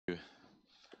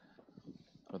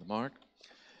Mark.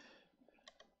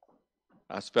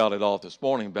 I spouted off this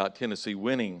morning about Tennessee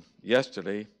winning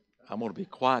yesterday. I'm going to be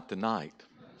quiet tonight.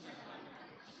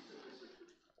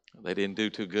 They didn't do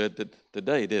too good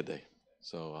today, did they?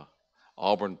 So,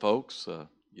 Auburn folks,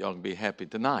 y'all can be happy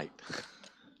tonight.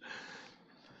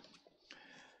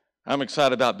 I'm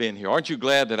excited about being here. Aren't you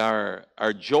glad that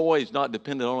our joy is not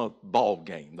dependent on a ball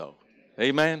game, though?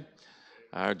 Amen?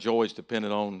 Our joy is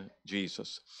dependent on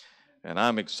Jesus. And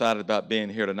I'm excited about being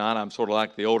here tonight. I'm sort of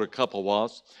like the older couple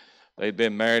was. They'd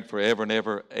been married forever and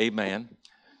ever, amen.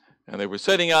 And they were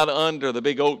sitting out under the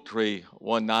big oak tree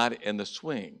one night in the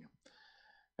swing.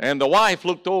 And the wife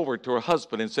looked over to her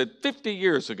husband and said, 50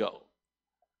 years ago,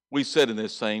 we sat in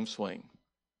this same swing.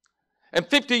 And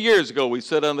 50 years ago, we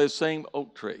sat under this same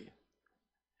oak tree.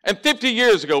 And 50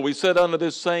 years ago, we sat under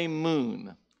this same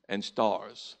moon and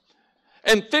stars.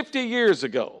 And 50 years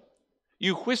ago,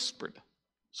 you whispered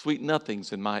sweet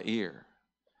nothings in my ear.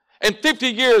 And 50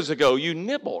 years ago, you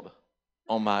nibbled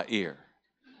on my ear.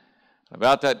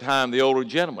 About that time, the older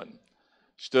gentleman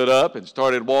stood up and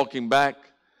started walking back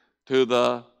to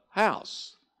the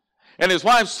house. And his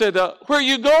wife said, where are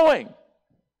you going?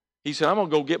 He said, I'm going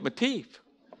to go get my teeth.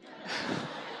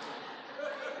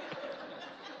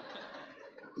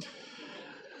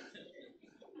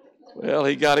 Well,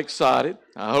 he got excited.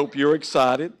 I hope you're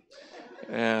excited.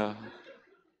 I'm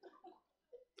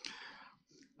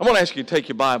going to ask you to take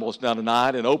your Bibles now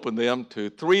tonight and open them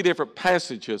to 3 different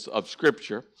passages of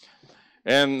Scripture.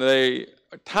 And they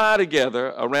tie together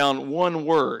around one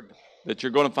word that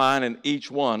you're going to find in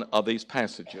each one of these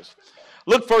passages.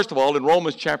 Look first of all in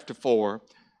Romans chapter 4,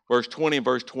 verse 20 and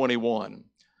verse 21.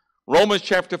 Romans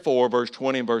chapter 4, verse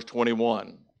 20 and verse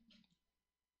 21.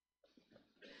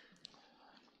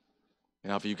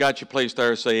 Now, if you've got your place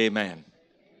there, say amen.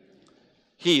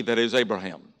 He, that is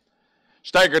Abraham,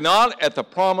 staggered not at the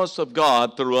promise of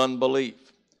God through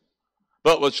unbelief,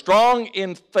 but was strong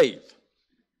in faith,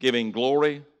 giving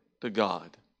glory to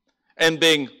God, and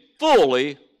being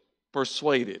fully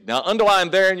persuaded. Now,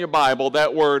 underline there in your Bible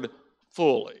that word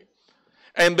fully.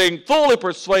 And being fully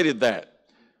persuaded that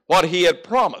what he had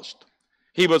promised,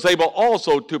 he was able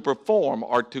also to perform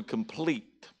or to complete.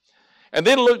 And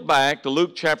then look back to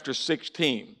Luke chapter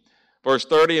 16, verse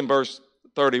 30 and verse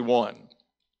 31.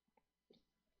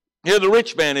 Here the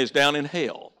rich man is down in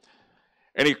hell,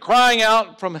 and he's crying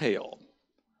out from hell.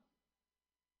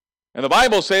 And the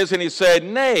Bible says, and he said,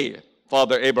 Nay,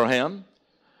 Father Abraham,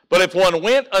 but if one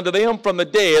went unto them from the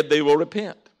dead, they will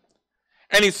repent.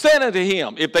 And he said unto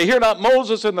him, if they hear not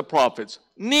Moses and the prophets,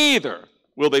 neither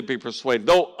will they be persuaded.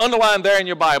 Though underline there in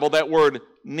your Bible that word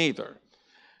neither.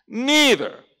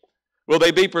 Neither will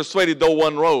they be persuaded though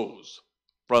one rose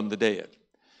from the dead.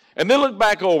 And then look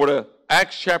back over to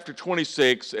Acts chapter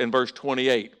 26 and verse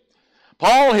 28.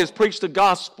 Paul has preached the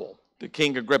gospel to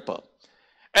King Agrippa.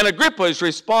 And Agrippa is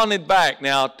responding back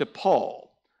now to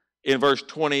Paul in verse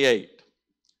 28.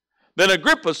 Then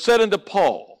Agrippa said unto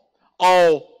Paul,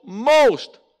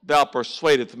 almost thou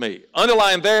persuadest me.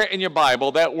 Underline there in your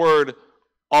Bible that word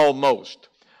almost.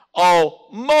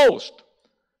 Almost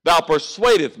thou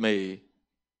persuadest me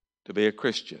to be a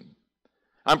Christian.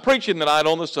 I'm preaching tonight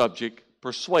on the subject,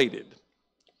 persuaded.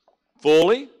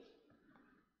 Fully,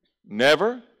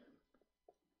 never,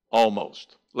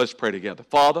 almost. Let's pray together.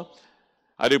 Father,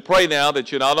 I do pray now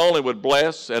that you not only would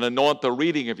bless and anoint the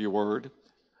reading of your word,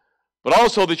 but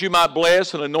also that you might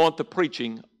bless and anoint the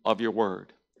preaching of your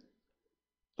word.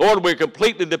 Lord, we're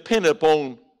completely dependent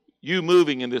upon you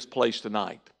moving in this place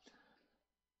tonight.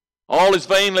 All is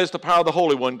vain unless the power of the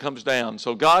Holy One comes down.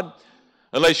 So God,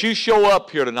 unless you show up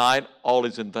here tonight, all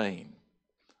is in vain.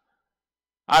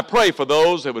 I pray for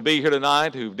those that would be here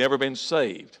tonight who've never been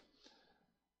saved.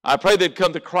 I pray they'd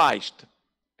come to Christ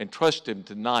and trust him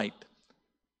tonight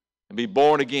and be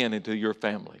born again into your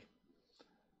family.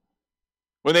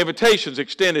 When the invitation's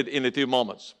extended in a few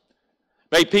moments,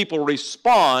 may people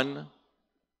respond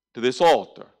to this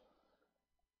altar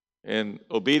in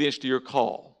obedience to your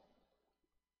call.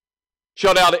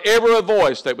 Shut out every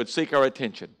voice that would seek our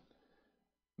attention.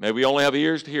 May we only have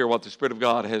ears to hear what the Spirit of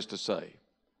God has to say.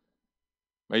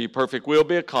 May your perfect will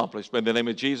be accomplished. May the name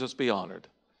of Jesus be honored.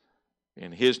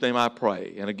 In his name I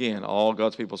pray. And again, all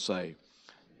God's people say,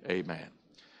 amen.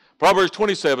 Proverbs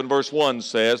 27 verse 1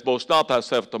 says, boast not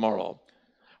thyself tomorrow,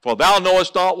 for thou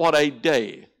knowest not what a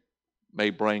day may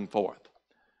bring forth.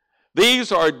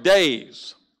 These are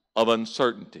days of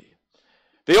uncertainty.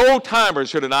 The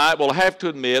old-timers here tonight will have to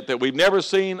admit that we've never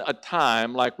seen a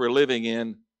time like we're living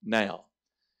in now.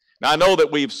 Now, I know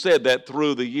that we've said that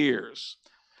through the years,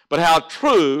 but how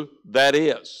true that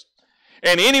is.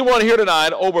 And anyone here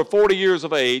tonight over 40 years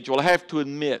of age will have to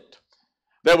admit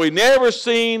that we've never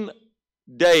seen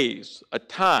days, a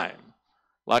time,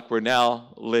 like we're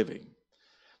now living.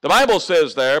 The Bible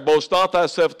says there, boast not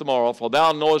thyself tomorrow, for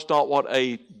thou knowest not what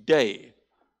a day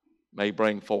may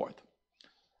bring forth.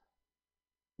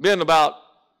 Been about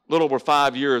a little over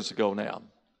 5 years ago now.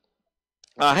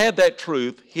 I had that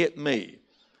truth hit me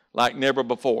like never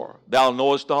before. Thou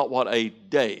knowest not what a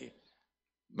day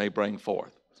may bring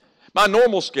forth. My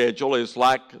normal schedule is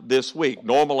like this week.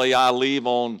 Normally I leave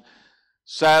on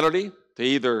Saturday to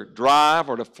either drive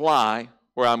or to fly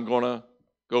where I'm going to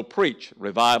go preach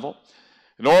revival.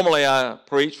 Normally I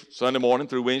preach Sunday morning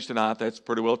through Wednesday night. That's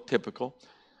pretty well typical.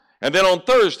 And then on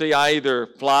Thursday I either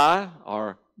fly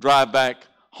or drive back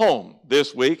home.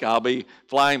 This week I'll be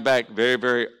flying back very,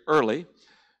 very early.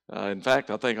 In fact,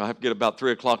 I think I'll have to get about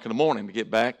 3 o'clock in the morning to get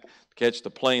back, to catch the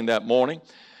plane that morning.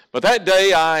 But that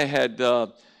day I had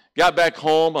got back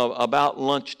home about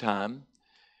lunchtime,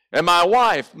 and my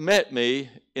wife met me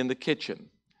in the kitchen.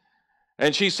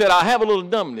 And she said, I have a little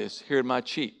numbness here in my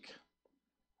cheek.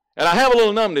 And I have a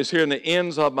little numbness here in the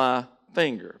ends of my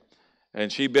finger.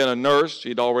 And she'd been a nurse.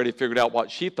 She'd already figured out what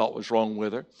she thought was wrong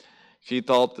with her. She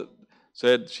thought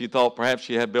perhaps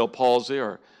she had Bell palsy,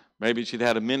 or maybe she'd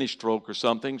had a mini stroke or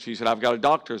something. She said, I've got a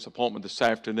doctor's appointment this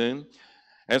afternoon.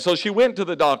 And so she went to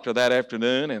the doctor that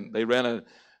afternoon, and they ran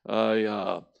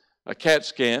a CAT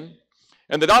scan.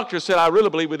 And the doctor said, I really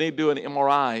believe we need to do an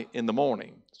MRI in the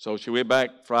morning. So she went back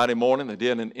Friday morning. They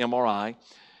did an MRI.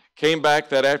 Came back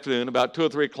that afternoon, about 2 or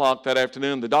 3 o'clock that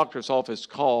afternoon. The doctor's office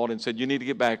called and said, you need to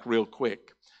get back real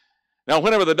quick. Now,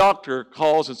 whenever the doctor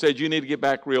calls and says, you need to get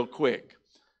back real quick,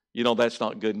 you know that's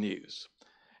not good news.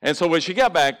 And so when she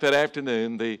got back that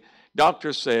afternoon, the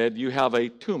doctor said, you have a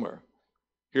tumor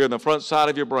here in the front side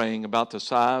of your brain about the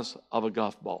size of a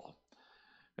golf ball.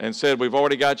 And said, we've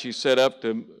already got you set up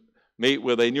to meet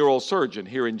with a neurosurgeon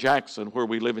here in Jackson, where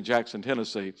we live in Jackson,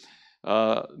 Tennessee,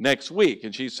 next week.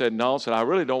 And she said, no. Said, I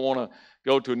really don't want to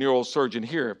go to a neurosurgeon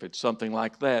here if it's something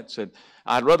like that. Said,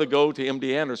 I'd rather go to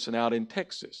MD Anderson out in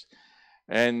Texas.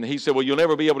 And he said, well, you'll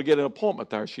never be able to get an appointment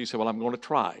there. She said, well, I'm going to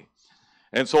try.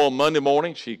 And so on Monday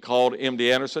morning, she called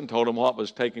MD Anderson, told him what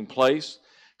was taking place,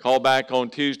 called back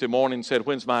on Tuesday morning and said,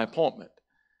 when's my appointment?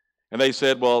 And they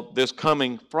said, well, this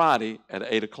coming Friday at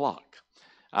 8 o'clock.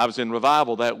 I was in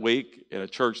revival that week in a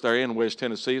church there in West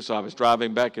Tennessee, so I was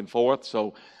driving back and forth.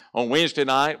 So on Wednesday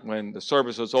night, when the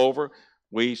service was over,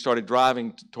 we started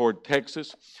driving toward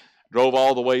Texas, drove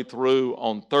all the way through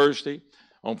on Thursday.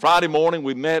 On Friday morning,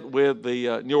 we met with the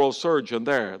neurosurgeon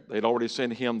there. They'd already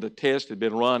sent him the test. It had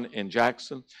been run in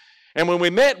Jackson. And when we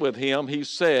met with him, he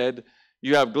said,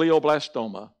 you have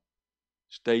glioblastoma,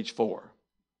 stage 4.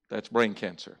 That's brain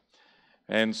cancer.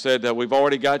 And said that we've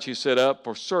already got you set up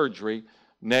for surgery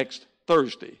next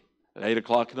Thursday at 8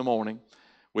 o'clock in the morning.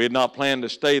 We had not planned to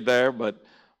stay there, but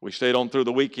we stayed on through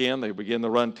the weekend. They began to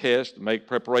run tests and make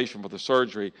preparation for the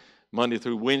surgery Monday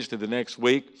through Wednesday the next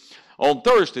week. On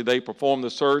Thursday, they performed the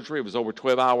surgery. It was over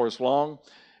 12 hours long.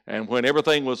 And when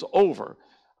everything was over,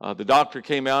 the doctor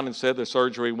came out and said the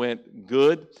surgery went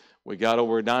good. We got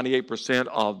over 98%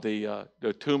 of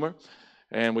the tumor.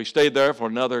 And we stayed there for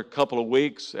another couple of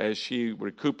weeks as she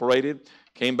recuperated,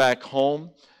 came back home.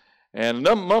 And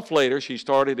a month later, she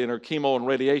started in her chemo and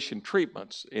radiation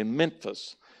treatments in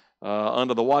Memphis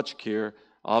under the watch care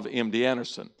of MD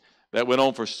Anderson. That went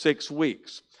on for 6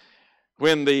 weeks.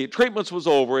 When the treatments was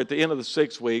over, at the end of the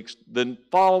 6 weeks, the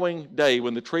following day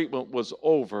when the treatment was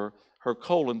over, her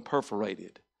colon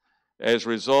perforated as a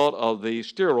result of the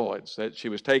steroids that she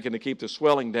was taking to keep the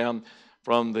swelling down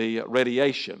from the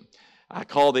radiation. I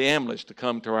called the ambulance to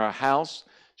come to our house.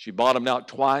 She bottomed out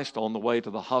twice on the way to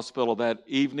the hospital that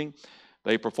evening.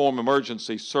 They performed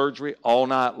emergency surgery all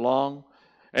night long.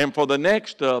 And for the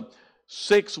next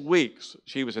 6 weeks,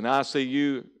 she was in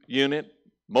ICU unit.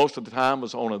 Most of the time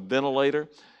was on a ventilator.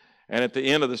 And at the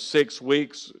end of the 6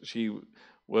 weeks, she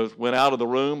went out of the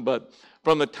room. But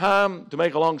from the time, to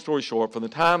make a long story short, from the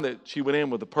time that she went in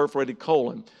with a perforated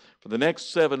colon, for the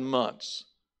next 7 months,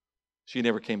 she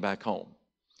never came back home.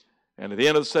 And at the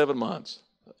end of the 7 months,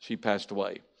 she passed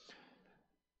away.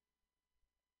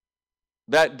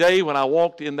 That day when I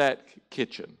walked in that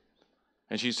kitchen,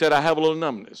 and she said, I have a little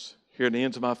numbness here in the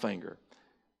ends of my finger,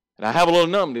 and I have a little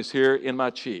numbness here in my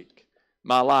cheek,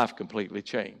 my life completely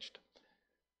changed.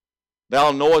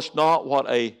 Thou knowest not what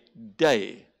a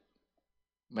day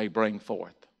may bring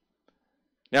forth.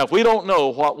 Now, if we don't know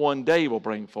what one day will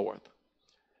bring forth,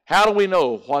 how do we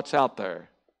know what's out there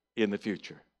in the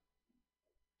future?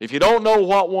 If you don't know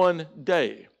what one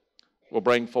day will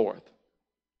bring forth,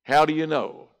 how do you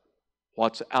know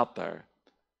what's out there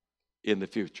in the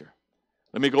future?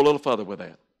 Let me go a little further with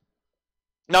that.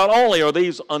 Not only are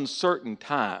these uncertain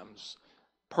times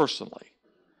personally,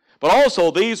 but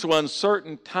also these are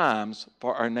uncertain times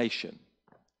for our nation.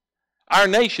 Our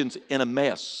nation's in a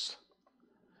mess.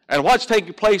 And what's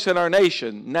taking place in our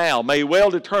nation now may well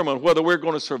determine whether we're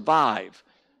going to survive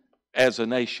as a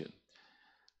nation.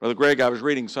 Brother Greg, I was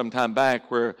reading some time back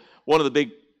where one of the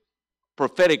big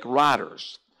prophetic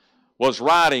writers was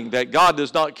writing that God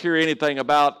does not care anything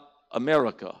about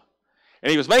America. And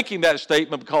he was making that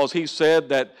statement because he said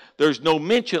that there's no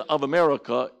mention of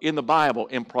America in the Bible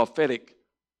in prophetic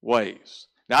ways.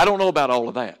 Now, I don't know about all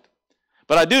of that,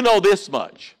 but I do know this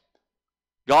much.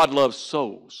 God loves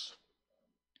souls.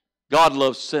 God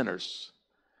loves sinners.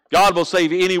 God will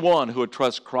save anyone who would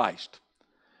trust Christ.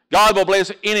 God will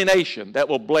bless any nation that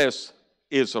will bless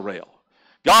Israel.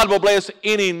 God will bless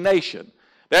any nation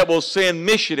that will send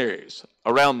missionaries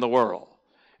around the world.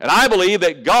 And I believe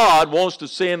that God wants to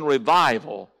send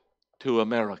revival to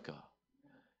America.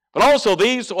 But also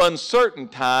these uncertain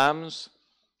times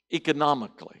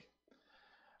economically.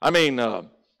 I mean,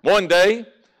 one day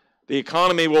the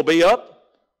economy will be up.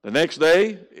 The next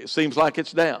day it seems like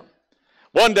it's down.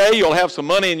 One day you'll have some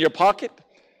money in your pocket,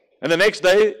 and the next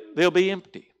day they'll be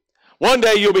empty. One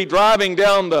day you'll be driving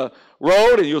down the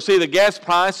road and you'll see the gas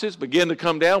prices begin to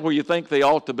come down where you think they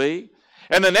ought to be.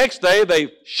 And the next day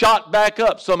they shot back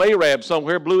up. Some Arab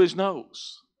somewhere blew his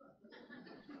nose.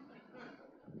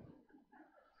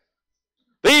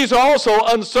 These are also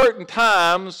uncertain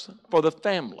times for the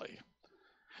family.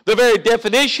 The very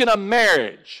definition of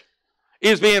marriage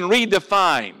is being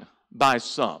redefined by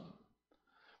some.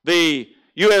 The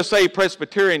USA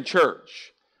Presbyterian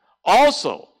Church,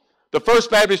 also the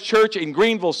First Baptist Church in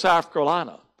Greenville, South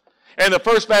Carolina, and the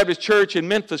First Baptist Church in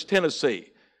Memphis, Tennessee,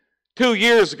 2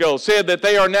 years ago said that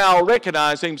they are now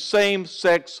recognizing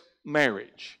same-sex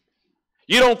marriage.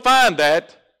 You don't find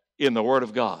that in the Word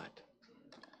of God.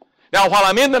 Now, while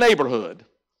I'm in the neighborhood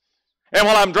and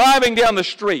while I'm driving down the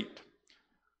street,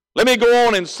 let me go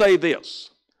on and say this.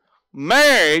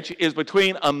 Marriage is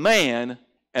between a man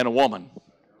and a woman.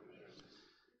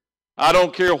 I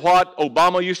don't care what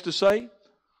Obama used to say.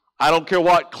 I don't care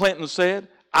what Clinton said.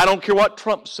 I don't care what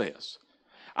Trump says.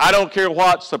 I don't care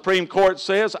what Supreme Court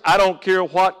says. I don't care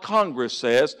what Congress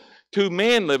says. Two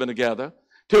men living together,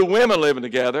 two women living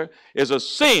together is a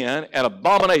sin and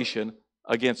abomination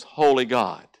against holy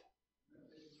God.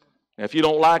 Now, if you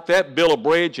don't like that, build a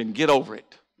bridge and get over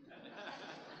it.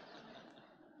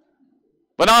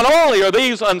 But not only are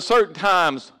these uncertain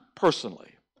times personally,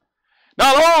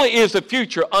 not only is the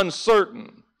future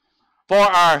uncertain for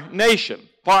our nation,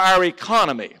 for our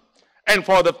economy, and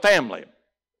for the family.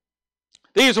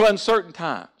 These are uncertain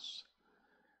times.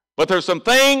 But there's some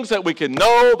things that we can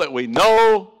know that we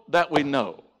know that we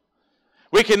know.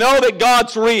 We can know that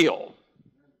God's real.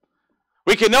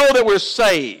 We can know that we're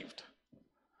saved.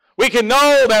 We can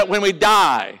know that when we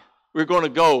die, we're going to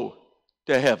go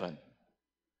to heaven.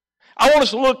 I want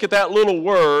us to look at that little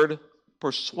word,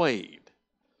 persuade.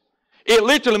 It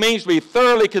literally means to be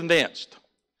thoroughly convinced,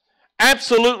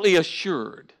 absolutely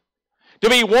assured, to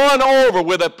be won over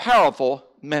with a powerful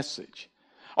message.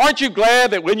 Aren't you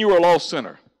glad that when you were a lost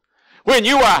sinner, when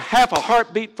you were half a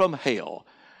heartbeat from hell,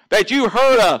 that you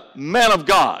heard a man of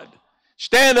God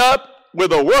stand up with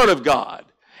the Word of God,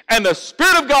 and the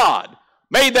Spirit of God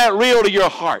made that real to your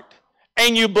heart,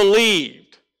 and you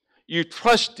believed, you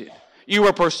trusted, you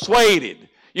were persuaded,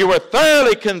 you were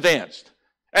thoroughly convinced,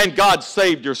 and God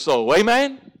saved your soul.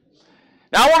 Amen?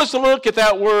 Now I want us to look at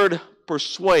that word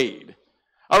persuade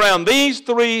around these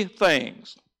three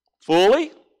things.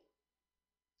 Fully,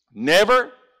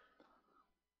 never,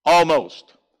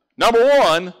 almost. Number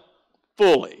one,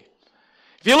 fully.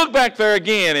 If you look back there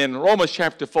again in Romans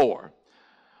chapter 4,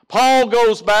 Paul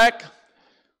goes back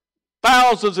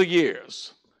thousands of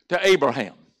years to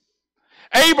Abraham.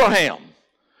 Abraham,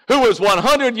 who was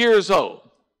 100 years old.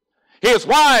 His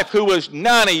wife, who was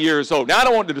 90 years old. Now, I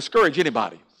don't want to discourage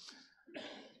anybody.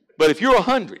 But if you're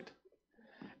 100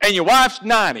 and your wife's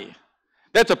 90,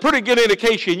 that's a pretty good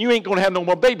indication you ain't going to have no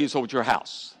more babies over at your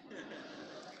house.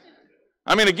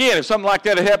 I mean, again, if something like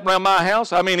that had happened around my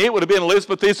house, I mean, it would have been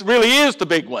Elizabeth. This really is the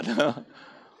big one.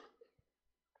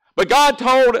 But God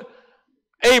told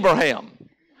Abraham,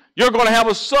 you're going to have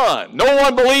a son. No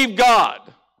one believed God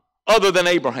other than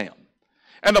Abraham.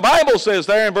 And the Bible says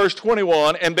there in verse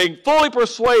 21, and being fully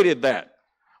persuaded that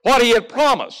what he had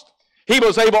promised, he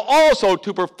was able also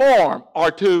to perform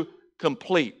or to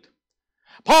complete.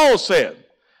 Paul said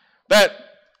that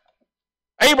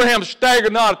Abraham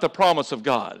staggered not at the promise of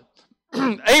God.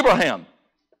 Abraham,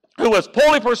 who was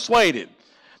fully persuaded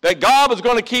that God was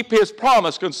going to keep his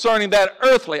promise concerning that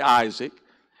earthly Isaac,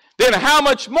 then how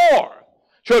much more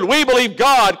should we believe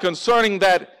God concerning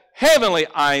that heavenly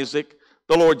Isaac,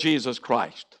 the Lord Jesus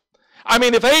Christ. I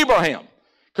mean, if Abraham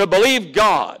could believe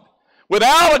God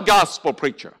without a gospel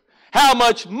preacher, how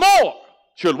much more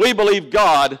should we believe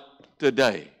God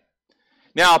today?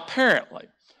 Now, apparently,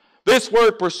 this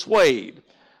word persuade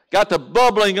got to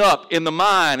bubbling up in the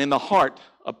mind, in the heart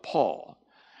of Paul.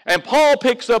 And Paul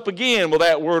picks up again with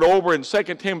that word over in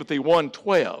 2 Timothy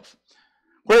 1:12,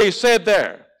 where he said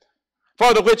there,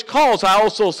 for the which cause I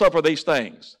also suffer these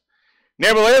things.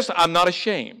 Nevertheless, I'm not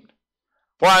ashamed,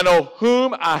 for I know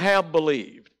whom I have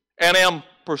believed, and am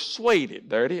persuaded,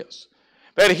 there it is,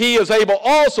 that he is able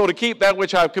also to keep that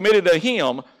which I have committed to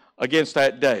him against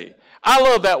that day. I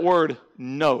love that word,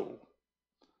 know.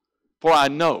 For I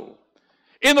know.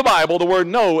 In the Bible, the word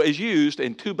know is used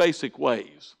in two basic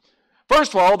ways.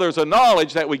 First of all, there's a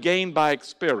knowledge that we gain by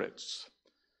experience.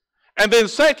 And then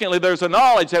secondly, there's a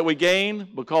knowledge that we gain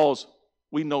because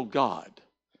we know God.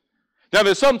 Now,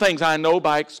 there's some things I know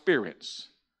by experience.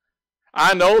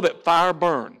 I know that fire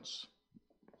burns.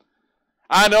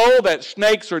 I know that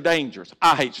snakes are dangerous.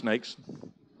 I hate snakes.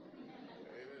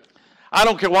 I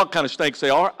don't care what kind of snakes they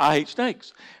are. I hate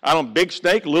snakes. I don't big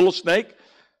snake, little snake,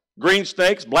 green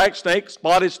snakes, black snakes,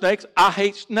 spotted snakes. I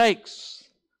hate snakes.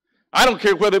 I don't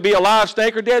care whether it be a live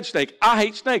snake or dead snake. I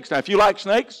hate snakes. Now, if you like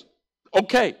snakes,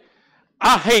 okay.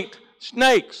 I hate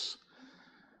snakes.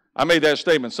 I made that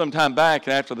statement some time back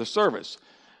after the service.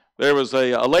 There was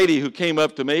a lady who came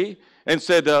up to me and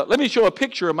said, let me show a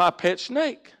picture of my pet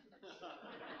snake.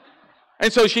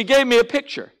 And so she gave me a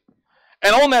picture.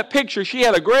 And on that picture, she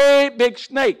had a great big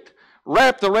snake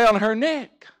wrapped around her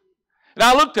neck. And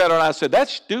I looked at her and I said,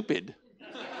 that's stupid.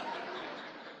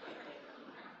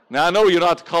 Now, I know you're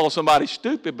not to call somebody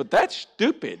stupid, but that's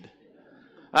stupid.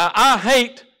 I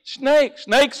hate snakes.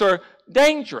 Snakes are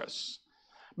dangerous.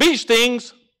 Bee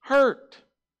stings hurt.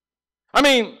 I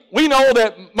mean, we know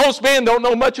that most men don't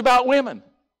know much about women.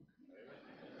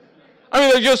 I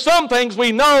mean, there's just some things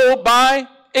we know by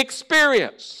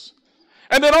experience.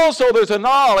 And then also there's a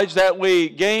knowledge that we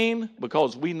gain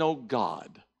because we know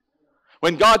God.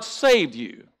 When God saved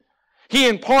you, He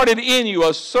imparted in you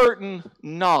a certain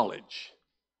knowledge,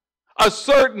 a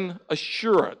certain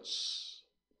assurance.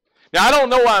 Now, I don't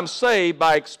know I'm saved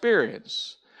by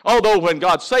experience, although when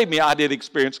God saved me, I did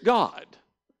experience God.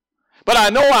 But I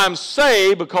know I'm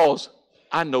saved because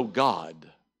I know God.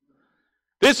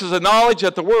 This is a knowledge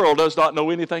that the world does not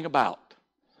know anything about.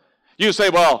 You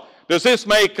say, well, does this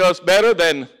make us better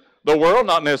than the world?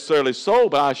 Not necessarily so,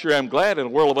 but I sure am glad in a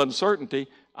world of uncertainty,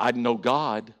 I know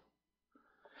God.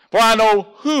 For I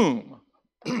know whom.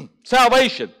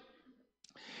 Salvation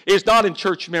is not in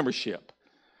church membership.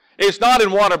 It's not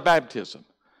in water baptism.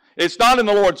 It's not in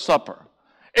the Lord's Supper.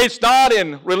 It's not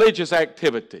in religious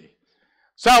activity.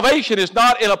 Salvation is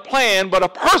not in a plan, but a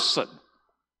person.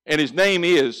 And His name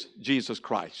is Jesus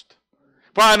Christ.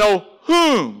 For I know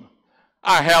whom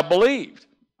I have believed.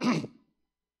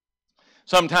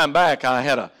 Some time back, I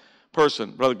had a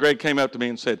person, Brother Greg came up to me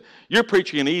and said, you're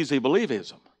preaching an easy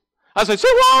believism. I said,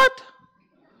 say what?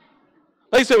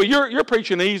 They said, well, you're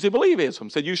preaching an easy believism. I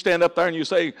said, you stand up there and you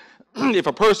say, if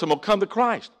a person will come to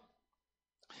Christ,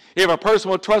 if a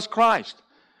person will trust Christ,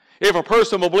 if a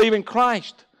person will believe in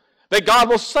Christ, that God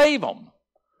will save them.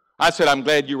 I said, I'm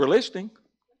glad you were listening.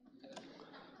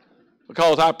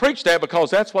 Because I preach that because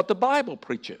that's what the Bible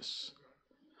preaches.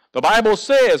 The Bible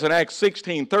says in Acts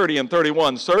 16:30 and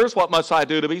 31, sirs, what must I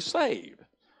do to be saved?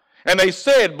 And they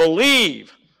said,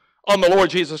 believe on the Lord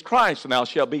Jesus Christ, and thou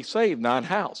shalt be saved, thine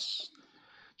house.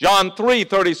 John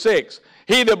 3:36,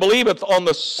 he that believeth on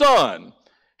the Son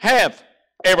hath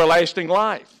everlasting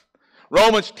life.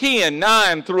 Romans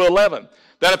 10:9 through 11,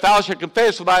 that if thou shalt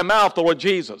confess with thy mouth the Lord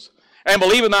Jesus, and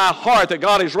believe in thy heart that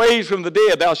God is raised from the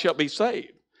dead, thou shalt be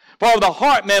saved. For with the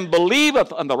heart man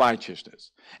believeth unto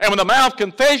righteousness, and with the mouth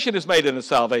confession is made unto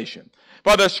salvation.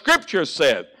 For the Scripture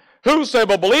said,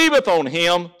 whosoever believeth on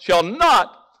Him shall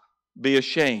not be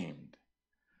ashamed.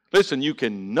 Listen, you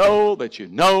can know that you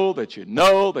know that you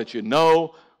know that you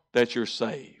know that you're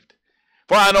saved.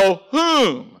 For I know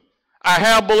whom I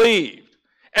have believed,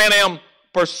 and am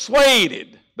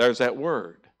persuaded. There's that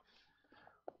word.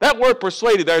 That word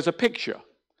persuaded, there's a picture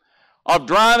of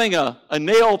driving a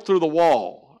nail through the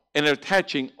wall and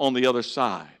attaching on the other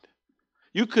side.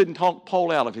 You couldn't talk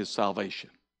Paul out of his salvation.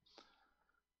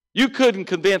 You couldn't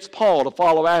convince Paul to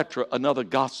follow after another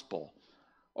gospel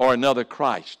or another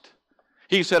Christ.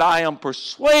 He said, I am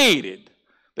persuaded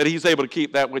that he's able to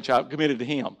keep that which I've committed to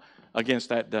him against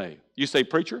that day. You say,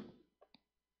 preacher,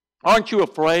 aren't you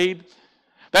afraid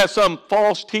that some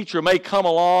false teacher may come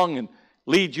along and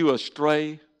lead you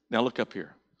astray? Now look up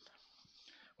here.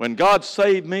 when God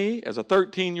saved me as a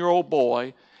 13-year-old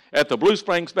boy at the Blue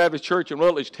Springs Baptist Church in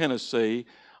Rutledge, Tennessee,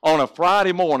 on a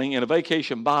Friday morning in a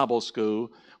vacation Bible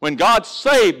school. When God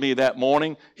saved me that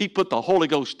morning, He put the Holy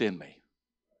Ghost in me.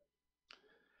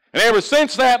 And ever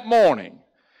since that morning,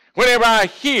 whenever I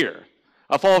hear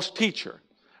a false teacher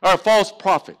or a false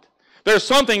prophet, there's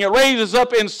something that raises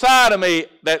up inside of me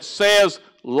that says,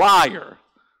 liar,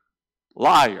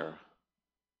 liar,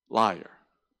 liar.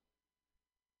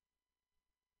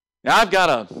 Now, I've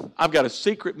got a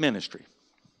secret ministry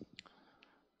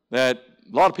that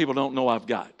a lot of people don't know I've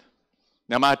got.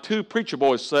 Now, my two preacher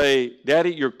boys say,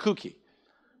 Daddy, you're kooky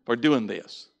for doing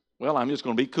this. Well, I'm just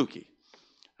going to be kooky.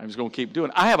 I'm just going to keep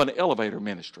doing it. I have an elevator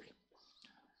ministry.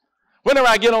 Whenever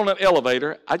I get on an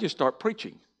elevator, I just start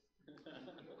preaching.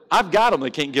 I've got them. They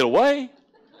can't get away.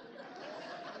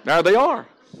 There they are.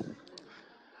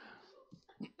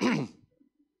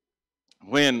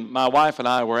 When my wife and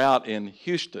I were out in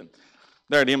Houston,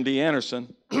 there at MD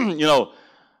Anderson,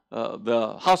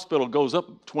 the hospital goes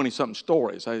up 20-something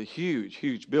stories, a huge,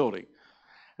 huge building.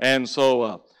 And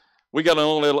so we got on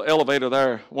a little elevator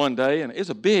there one day, and it's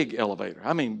a big elevator.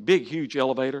 I mean, big, huge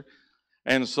elevator.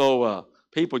 And so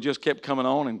people just kept coming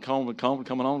on and coming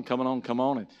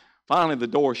on. And finally, the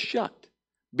door shut.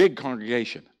 Big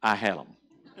congregation. I had them.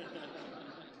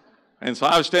 And so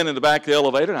I was standing in the back of the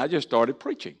elevator, and I just started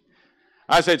preaching.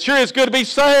 I said, sure, it's good to be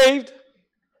saved.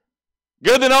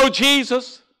 Good to know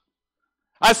Jesus.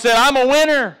 I said, I'm a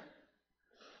winner.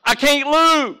 I can't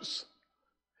lose.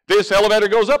 This elevator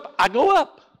goes up, I go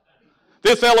up.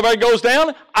 This elevator goes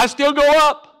down, I still go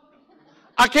up.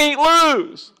 I can't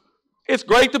lose. It's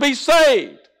great to be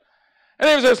saved. And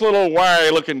there's this little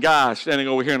wiry-looking guy standing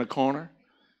over here in the corner.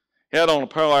 He had on a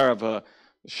pair of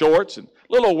shorts and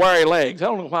little wiry legs. I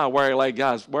don't know why wiry leg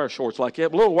guys wear shorts like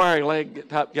that, but little wiry leg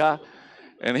type guy.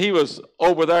 And he was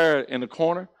over there in the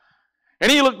corner.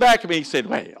 And he looked back at me and he said,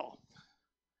 well,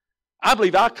 I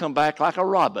believe I'll come back like a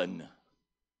robin.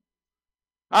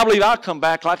 I believe I'll come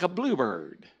back like a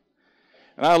bluebird.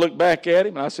 And I looked back at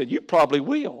him and I said, you probably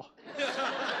will.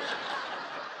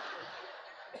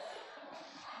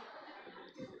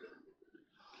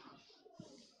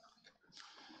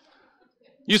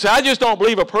 You say, I just don't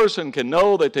believe a person can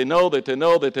know that they know that they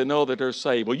know that they know that they're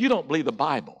saved. Well, you don't believe the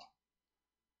Bible.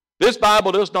 This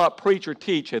Bible does not preach or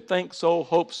teach a think so,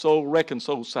 hope so, reckon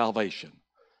so salvation.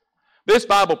 This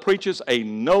Bible preaches a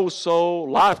know-so,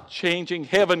 life-changing,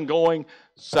 heaven-going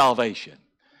salvation.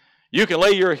 You can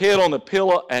lay your head on the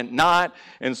pillow at night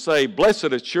and say, blessed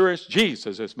assurance,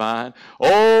 Jesus is mine.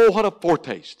 Oh, what a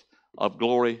foretaste of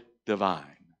glory divine.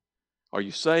 Are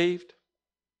you saved?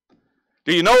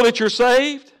 Do you know that you're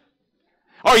saved?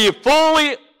 Are you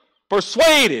fully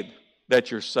persuaded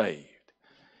that you're saved?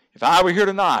 If I were here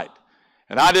tonight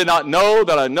and I did not know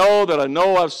that I know that I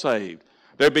know I'm saved,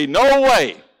 there'd be no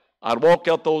way I'd walk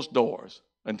out those doors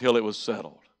until it was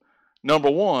settled.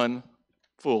 Number one,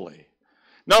 fully.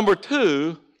 Number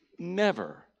two,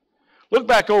 never. Look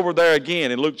back over there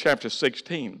again in Luke chapter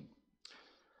 16.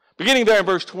 Beginning there in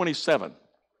verse 27.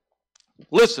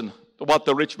 Listen to what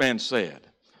the rich man said.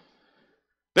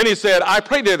 Then he said, I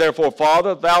pray thee therefore,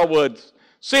 Father, thou wouldst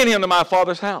send him to my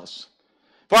father's house.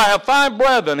 For I have 5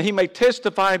 brethren, he may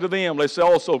testify to them, lest they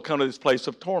also come to this place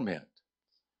of torment.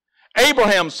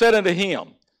 Abraham said unto him,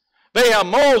 they have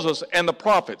Moses and the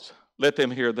prophets, let them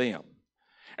hear them.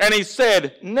 And he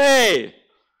said, nay,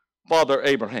 Father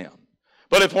Abraham,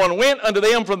 but if one went unto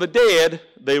them from the dead,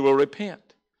 they will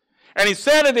repent. And he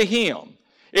said unto him,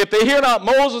 if they hear not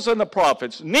Moses and the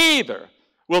prophets, neither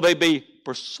will they be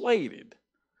persuaded,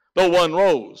 though one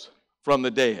rose from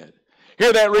the dead.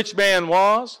 Here that rich man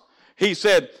was. He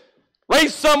said,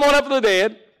 raise someone up from the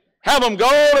dead, have them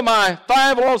go to my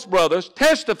 5 lost brothers,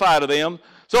 testify to them,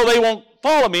 so they won't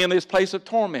follow me in this place of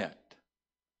torment.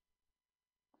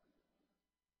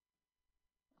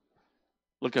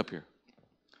 Look up here.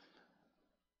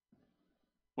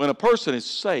 When a person is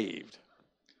saved,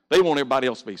 they want everybody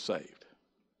else to be saved.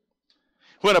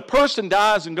 When a person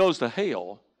dies and goes to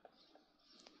hell,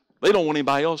 they don't want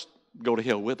anybody else to go to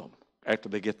hell with them after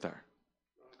they get there.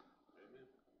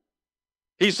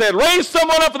 He said, raise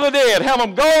someone up from the dead, have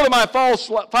them go to my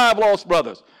 5 lost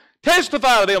brothers.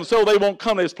 Testify to them so they won't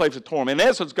come to this place of torment. In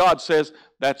essence, God says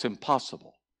that's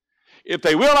impossible. If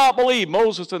they will not believe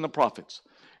Moses and the prophets,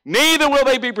 neither will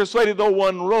they be persuaded though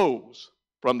one rose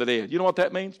from the dead. You know what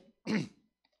that means?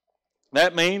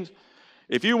 That means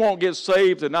if you won't get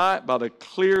saved tonight by the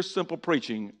clear, simple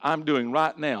preaching I'm doing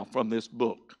right now from this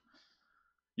book,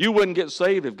 you wouldn't get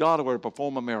saved if God were to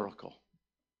perform a miracle.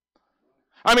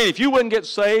 I mean, if you wouldn't get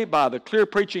saved by the clear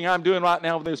preaching I'm doing right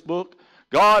now with this book,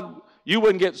 God you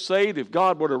wouldn't get saved if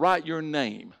God were to write your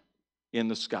name in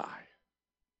the sky.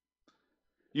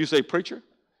 You say, preacher,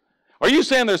 are you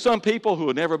saying there's some people who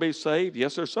will never be saved?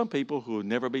 Yes, there's some people who will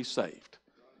never be saved.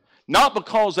 Not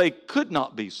because they could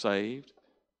not be saved,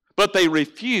 but they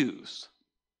refuse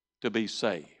to be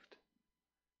saved.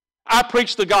 I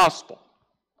preach the gospel.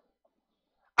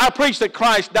 I preach that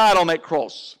Christ died on that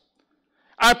cross.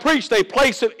 I preach they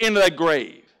placed it into that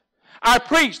grave. I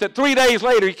preach that 3 days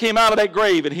later he came out of that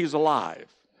grave and he's alive.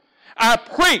 I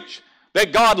preach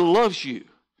that God loves you.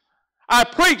 I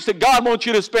preach that God wants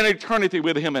you to spend eternity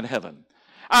with him in heaven.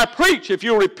 I preach if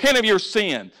you repent of your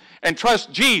sin and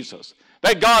trust Jesus,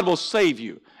 that God will save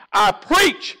you. I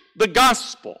preach the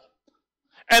gospel.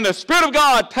 And the Spirit of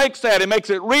God takes that and makes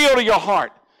it real to your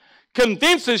heart,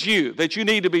 convinces you that you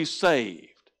need to be saved.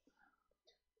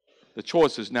 The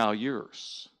choice is now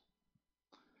yours.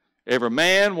 Every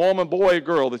man, woman, boy, or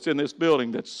girl that's in this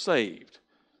building that's saved,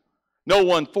 no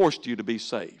one forced you to be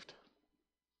saved.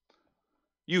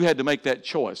 You had to make that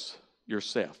choice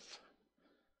yourself.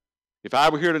 If I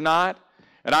were here tonight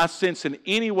and I sense in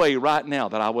any way right now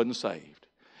that I wasn't saved,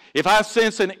 if I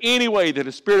sense in any way that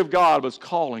the Spirit of God was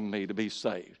calling me to be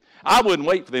saved, I wouldn't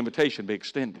wait for the invitation to be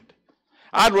extended.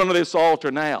 I'd run to this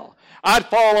altar now. I'd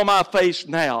fall on my face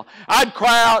now. I'd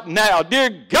cry out now,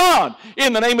 dear God,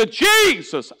 in the name of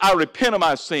Jesus, I repent of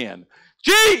my sin.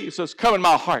 Jesus, come in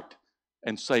my heart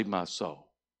and save my soul.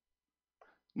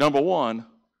 Number one,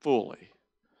 fully.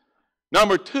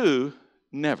 Number two,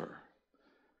 never.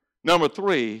 Number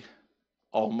three,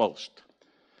 almost.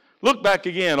 Look back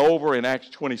again over in Acts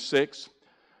 26.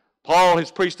 Paul has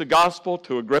preached the gospel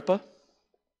to Agrippa.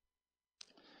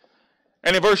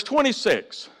 And in verse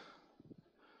 26,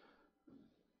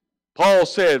 Paul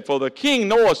said, for the king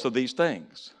knoweth of these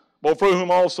things, for whom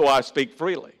also I speak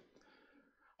freely.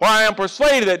 For I am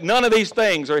persuaded that none of these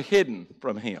things are hidden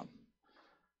from him.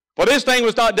 For this thing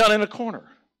was not done in a corner.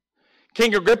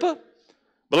 King Agrippa,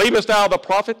 believest thou the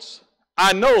prophets?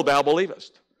 I know thou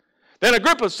believest. Then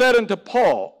Agrippa said unto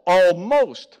Paul,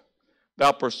 almost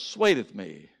thou persuadest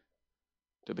me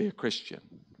to be a Christian.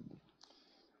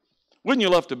 Wouldn't you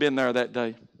love to have been there that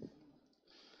day?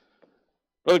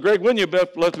 Brother Greg, wouldn't you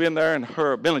love to have been there and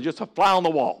been just a fly on the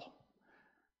wall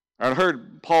and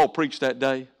heard Paul preach that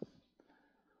day?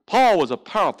 Paul was a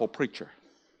powerful preacher.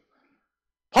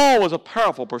 Paul was a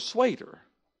powerful persuader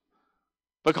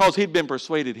because he'd been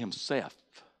persuaded himself.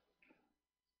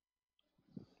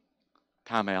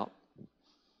 Time out.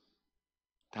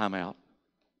 Time out.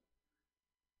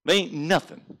 There ain't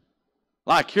nothing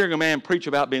like hearing a man preach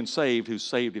about being saved who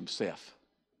saved himself.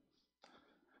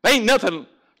 There ain't nothing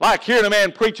like hearing a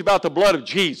man preach about the blood of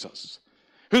Jesus,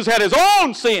 who's had his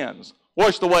own sins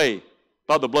washed away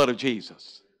by the blood of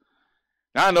Jesus.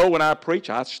 Now, I know when I preach,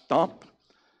 I stomp,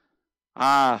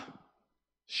 I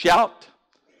shout,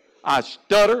 I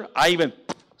stutter, I even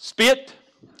spit.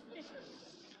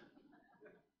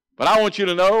 But I want you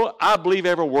to know, I believe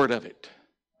every word of it.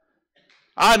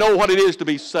 I know what it is to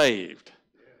be saved.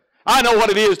 I know what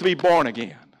it is to be born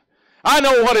again. I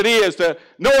know what it is to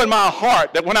know in my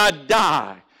heart that when I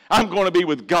die, I'm going to be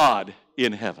with God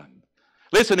in heaven.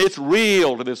 Listen, it's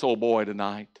real to this old boy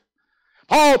tonight.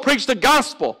 Paul preached the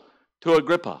gospel to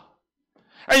Agrippa.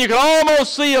 And you can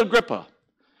almost see Agrippa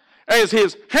as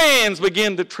his hands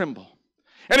begin to tremble.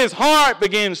 And his heart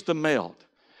begins to melt.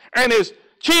 And his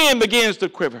chin begins to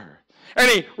quiver. And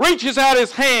he reaches out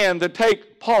his hand to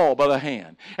take Paul by the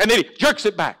hand. And then he jerks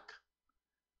it back.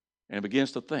 And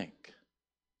begins to think, if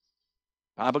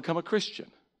I become a Christian,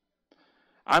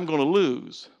 I'm going to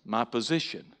lose my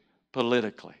position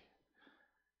politically.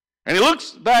 And he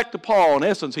looks back to Paul. In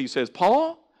essence, he says,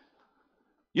 Paul,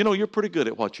 you know, you're pretty good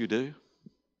at what you do.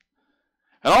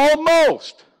 And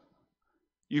almost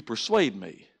you persuade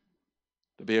me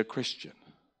to be a Christian.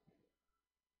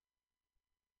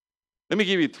 Let me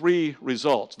give you 3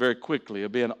 results very quickly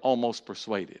of being almost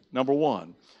persuaded. Number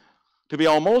 1, to be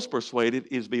almost persuaded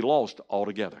is to be lost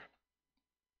altogether.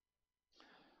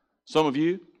 Some of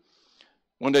you,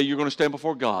 one day you're going to stand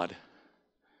before God.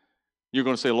 You're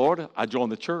going to say, Lord, I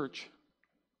joined the church.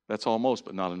 That's almost,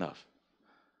 but not enough.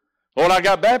 Lord, I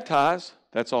got baptized.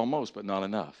 That's almost, but not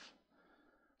enough.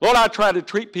 Lord, I tried to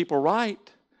treat people right.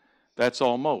 That's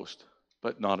almost,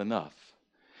 but not enough.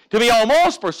 To be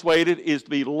almost persuaded is to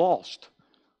be lost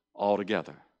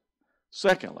altogether.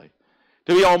 Secondly,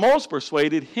 to be almost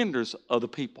persuaded hinders other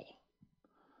people.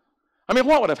 I mean,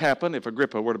 what would have happened if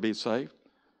Agrippa were to be saved?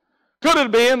 Could it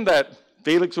have been that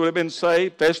Felix would have been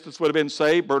saved, Festus would have been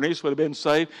saved, Bernice would have been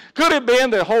saved? Could it have been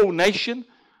the whole nation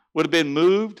would have been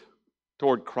moved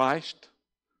toward Christ?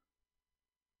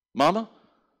 Mama,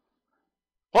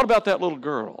 what about that little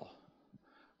girl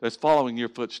that's following your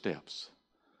footsteps.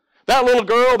 That little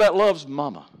girl that loves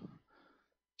mama.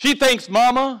 She thinks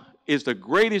mama is the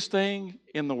greatest thing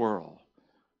in the world.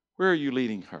 Where are you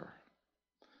leading her?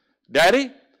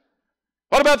 Daddy?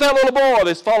 What about that little boy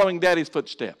that's following daddy's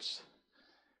footsteps?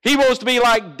 He wants to be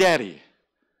like daddy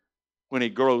when he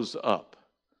grows up.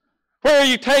 Where are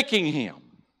you taking him?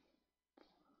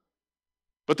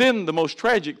 But then the most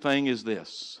tragic thing is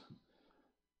this.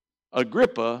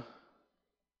 Agrippa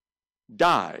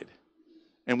died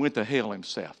and went to hell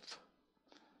himself.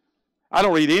 I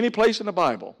don't read any place in the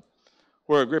Bible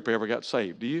where Agrippa ever got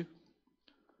saved. Do you?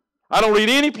 I don't read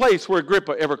any place where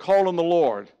Agrippa ever called on the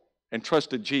Lord and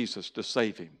trusted Jesus to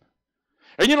save him.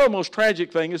 And you know the most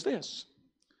tragic thing is this.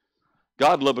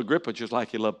 God loved Agrippa just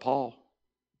like he loved Paul.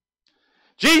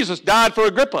 Jesus died for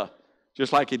Agrippa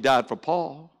just like he died for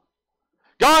Paul.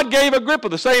 God gave Agrippa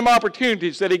the same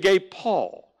opportunities that he gave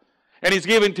Paul. And he's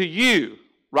given to you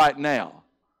right now.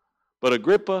 But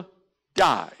Agrippa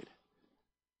died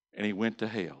and he went to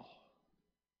hell.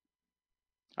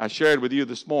 I shared with you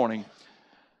this morning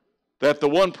that the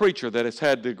one preacher that has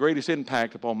had the greatest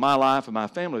impact upon my life and my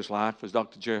family's life was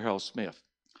Dr. J. Harold Smith.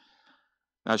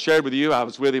 And I shared with you, I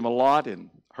was with him a lot and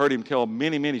heard him tell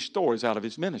many, many stories out of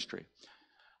his ministry.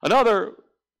 Another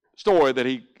story that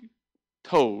he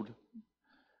told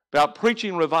about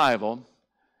preaching revival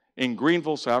in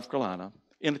Greenville, South Carolina,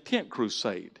 in a tent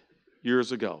crusade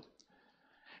years ago.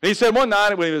 And he said one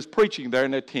night when he was preaching there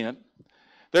in that tent,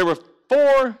 there were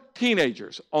 4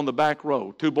 teenagers on the back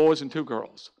row, 2 boys and 2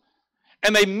 girls.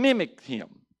 And they mimicked him.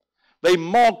 They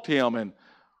mocked him and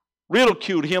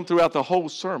ridiculed him throughout the whole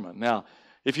sermon. Now,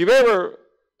 if you've ever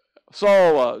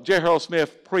saw J. Harold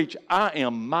Smith preach, I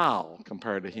am mild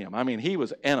compared to him. I mean, he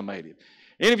was animated.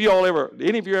 Any of you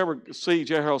ever see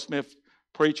J. Harold Smith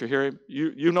preach or hear him?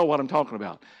 You know what I'm talking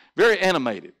about. Very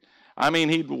animated. I mean,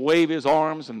 he'd wave his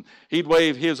arms, and he'd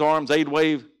wave his arms. They'd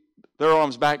wave their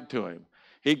arms back to him.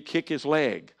 He'd kick his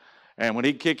leg. And when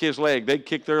he'd kick his leg, they'd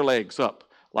kick their legs up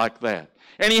like that.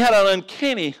 And he had an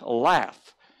uncanny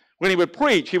laugh. When he would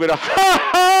preach, he would ha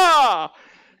ha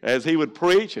as he would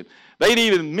preach. And they'd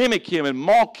even mimic him and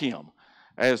mock him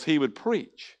as he would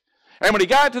preach. And when he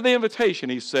got to the invitation,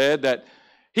 he said that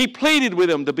he pleaded with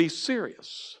them to be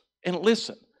serious and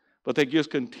listen. But they just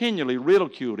continually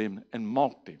ridiculed him and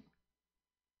mocked him.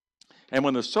 And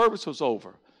when the service was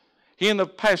over, he and the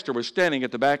pastor were standing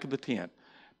at the back of the tent.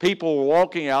 People were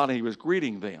walking out and he was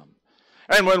greeting them.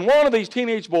 And when one of these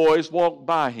teenage boys walked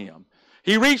by him,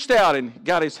 he reached out and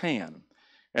got his hand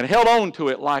and held on to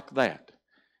it like that.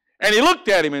 And he looked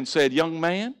at him and said, "Young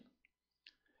man,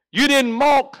 you didn't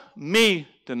mock me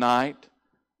tonight.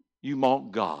 You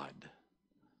mocked God.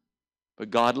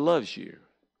 But God loves you.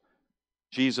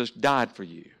 Jesus died for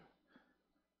you.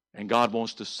 And God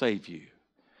wants to save you."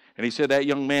 And he said that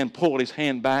young man pulled his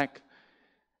hand back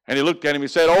and he looked at him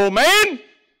and said, "Old man,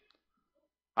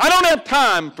 I don't have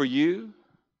time for you.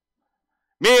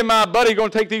 Me and my buddy are going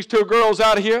to take these 2 girls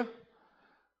out of here.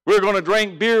 We're going to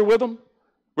drink beer with them.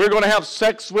 We're going to have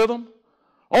sex with them.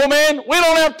 Oh, man, we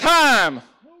don't have time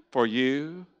for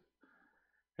you."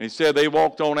 And he said they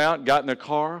walked on out, got in their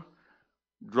car,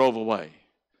 drove away.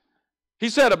 He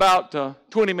said about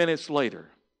 20 minutes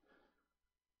later,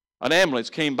 an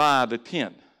ambulance came by the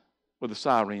tent with a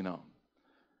siren on.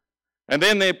 And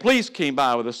then the police came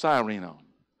by with a siren on.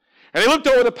 And he looked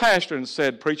over the pastor and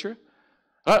said, "Preacher,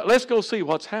 let's go see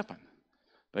what's happened."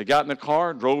 They got in the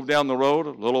car, drove down the road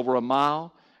a little over a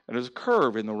mile, and there's a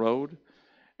curve in the road.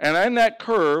 And in that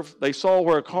curve, they saw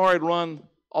where a car had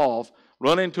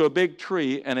run into a big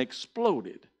tree and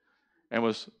exploded and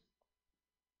was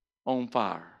on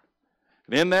fire.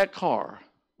 And in that car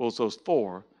was those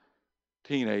 4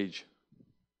 teenage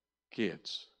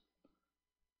kids.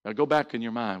 Now go back in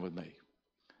your mind with me.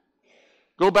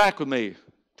 Go back with me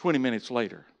 20 minutes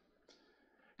later.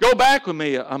 Go back with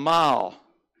me a mile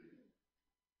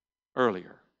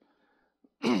earlier.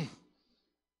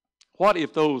 What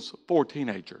if those 4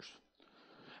 teenagers,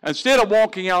 instead of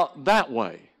walking out that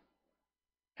way,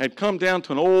 had come down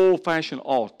to an old-fashioned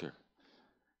altar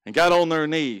and got on their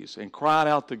knees and cried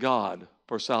out to God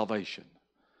for salvation?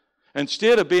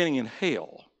 Instead of being in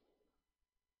hell,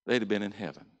 they'd have been in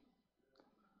heaven.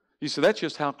 You see, that's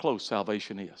just how close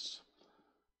salvation is.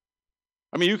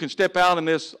 I mean, you can step out in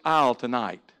this aisle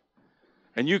tonight,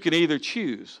 and you can either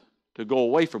choose to go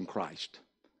away from Christ,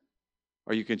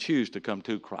 or you can choose to come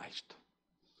to Christ.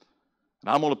 And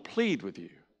I'm going to plead with you,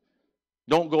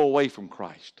 don't go away from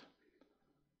Christ.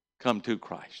 Come to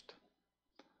Christ.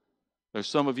 There's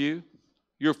some of you,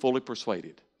 you're fully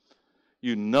persuaded.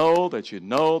 You know that you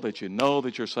know that you know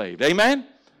that you're saved. Amen?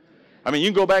 I mean, you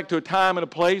can go back to a time and a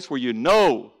place where you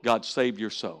know God saved your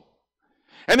soul.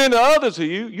 And then the others of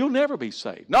you, you'll never be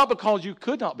saved. Not because you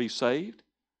could not be saved,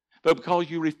 but because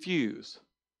you refuse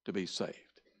to be saved.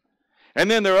 And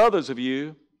then there are others of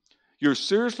you, you're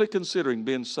seriously considering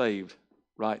being saved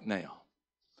right now.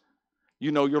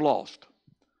 You know you're lost.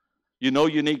 You know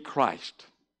you need Christ.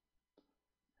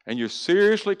 And you're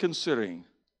seriously considering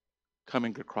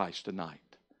coming to Christ tonight.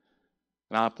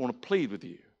 And I want to plead with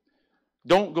you.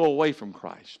 Don't go away from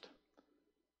Christ.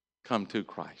 Come to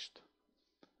Christ.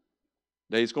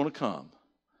 Day's going to come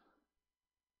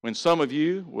when some of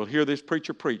you will hear this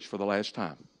preacher preach for the last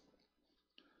time.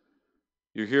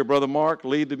 You'll hear Brother Mark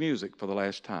lead the music for the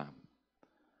last time.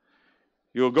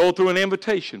 You'll go through an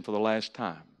invitation for the last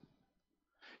time.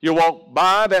 You'll walk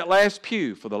by that last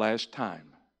pew for the last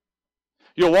time.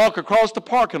 You'll walk across the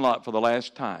parking lot for the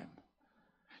last time.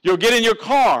 You'll get in your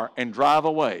car and drive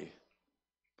away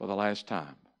for the last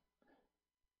time.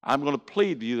 I'm going to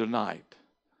plead to you tonight.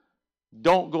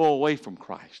 Don't go away from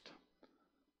Christ.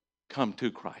 Come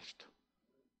to Christ.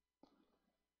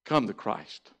 Come to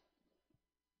Christ.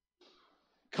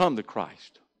 Come to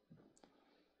Christ.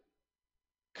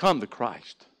 Come to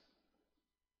Christ.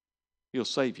 He'll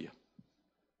save you.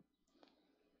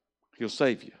 He'll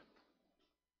save you.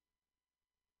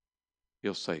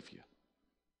 He'll save you.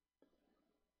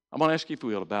 I'm going to ask you if you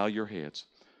will to bow your heads.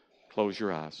 Close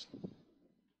your eyes.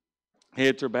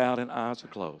 Heads are bowed and eyes are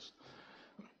closed.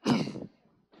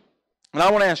 And I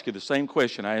want to ask you the same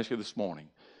question I asked you this morning.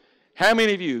 How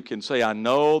many of you can say, I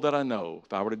know that I know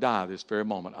if I were to die this very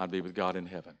moment, I'd be with God in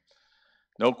heaven?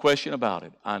 No question about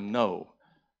it. I know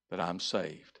that I'm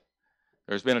saved.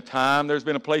 There's been a time, there's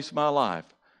been a place in my life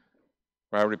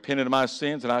where I repented of my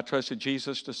sins and I trusted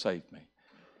Jesus to save me.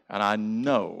 And I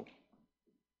know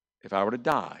if I were to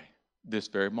die this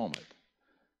very moment,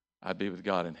 I'd be with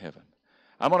God in heaven.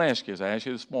 I'm going to ask you, as I asked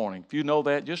you this morning, if you know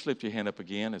that, just lift your hand up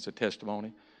again as a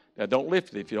testimony. Now, don't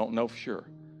lift it if you don't know for sure.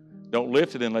 Don't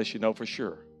lift it unless you know for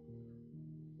sure.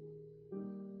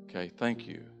 Okay, thank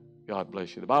you. God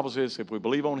bless you. The Bible says if we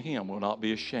believe on Him, we'll not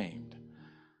be ashamed.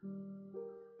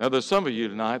 Now, there's some of you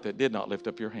tonight that did not lift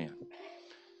up your hand.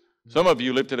 Some of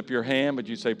you lifted up your hand, but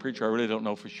you say, Preacher, I really don't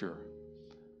know for sure.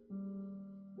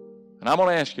 And I'm going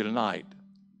to ask you tonight,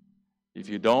 if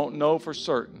you don't know for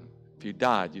certain, if you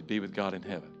died, you'd be with God in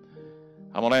heaven.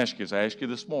 I'm going to ask you, as I asked you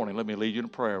this morning, let me lead you in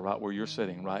prayer right where you're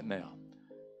sitting right now.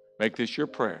 Make this your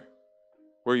prayer,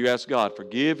 where you ask God,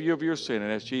 forgive you of your sin,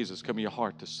 and ask Jesus come in your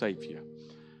heart to save you.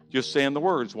 Just saying the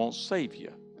words won't save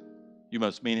you. You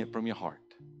must mean it from your heart.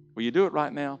 Will you do it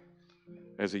right now?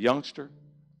 As a youngster,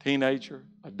 teenager,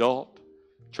 adult,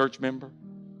 church member?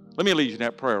 Let me lead you in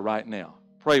that prayer right now.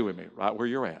 Pray with me right where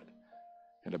you're at.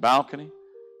 In the balcony,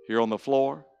 here on the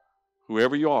floor,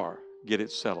 whoever you are, get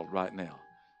it settled right now.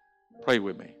 Pray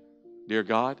with me. Dear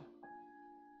God,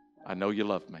 I know you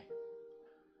love me.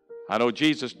 I know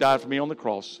Jesus died for me on the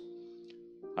cross.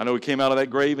 I know He came out of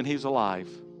that grave and He's alive.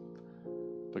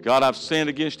 But God, I've sinned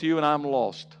against you and I'm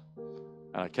lost.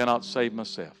 And I cannot save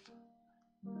myself.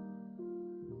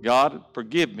 God,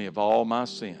 forgive me of all my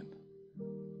sin.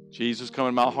 Jesus, come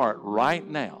in my heart right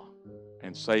now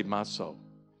and save my soul.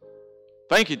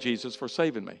 Thank you, Jesus, for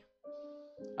saving me.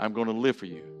 I'm going to live for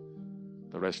you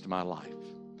the rest of my life.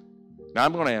 Now,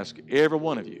 I'm going to ask every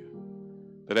one of you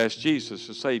that asked Jesus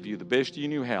to save you the best you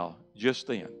knew how just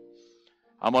then.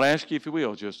 I'm going to ask you, if you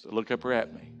will, just look up here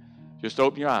at me. Just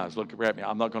open your eyes, look up at me.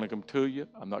 I'm not going to come to you.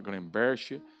 I'm not going to embarrass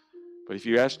you. But if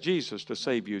you ask Jesus to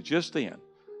save you just then,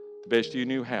 the best you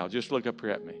knew how, just look up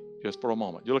here at me, just for a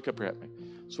moment. You look up here at me.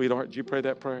 Sweetheart, did you pray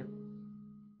that prayer?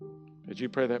 Did you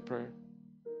pray that prayer?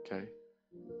 Okay.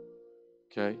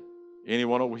 Okay.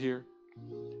 Anyone over here?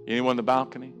 Anyone in the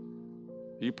balcony?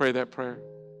 Did you pray that prayer?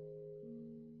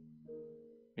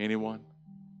 Anyone?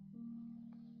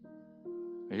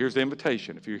 Now here's the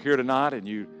invitation. If you're here tonight and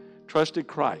you trusted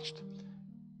Christ,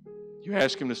 you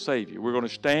ask Him to save you. We're going to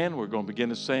stand. We're going to begin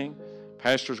to sing.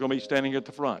 Pastor's going to be standing at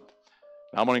the front.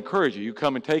 Now I'm going to encourage you. You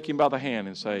come and take him by the hand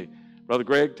and say, Brother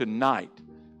Greg, tonight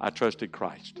I trusted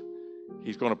Christ.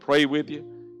 He's going to pray with you,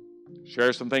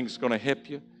 share some things that's going to help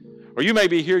you. Or you may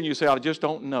be here and you say, I just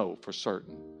don't know for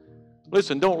certain.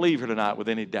 Listen, don't leave here tonight with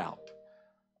any doubt.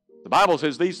 The Bible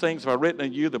says, these things have I written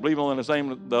unto you that believe on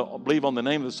the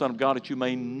name of the Son of God, that you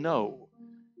may know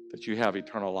that you have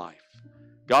eternal life.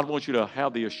 God wants you to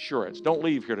have the assurance. Don't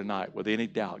leave here tonight with any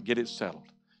doubt. Get it settled.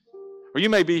 Or you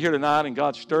may be here tonight and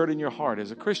God stirred in your heart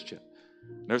as a Christian.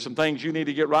 There's some things you need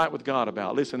to get right with God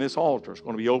about. Listen, this altar is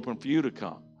going to be open for you to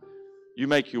come. You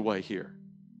make your way here.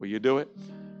 Will you do it?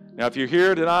 Now, if you're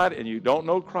here tonight and you don't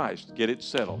know Christ, get it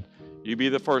settled. You be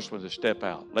the first one to step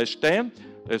out. Let's stand.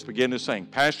 Let's begin to sing.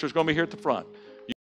 Pastor's going to be here at the front.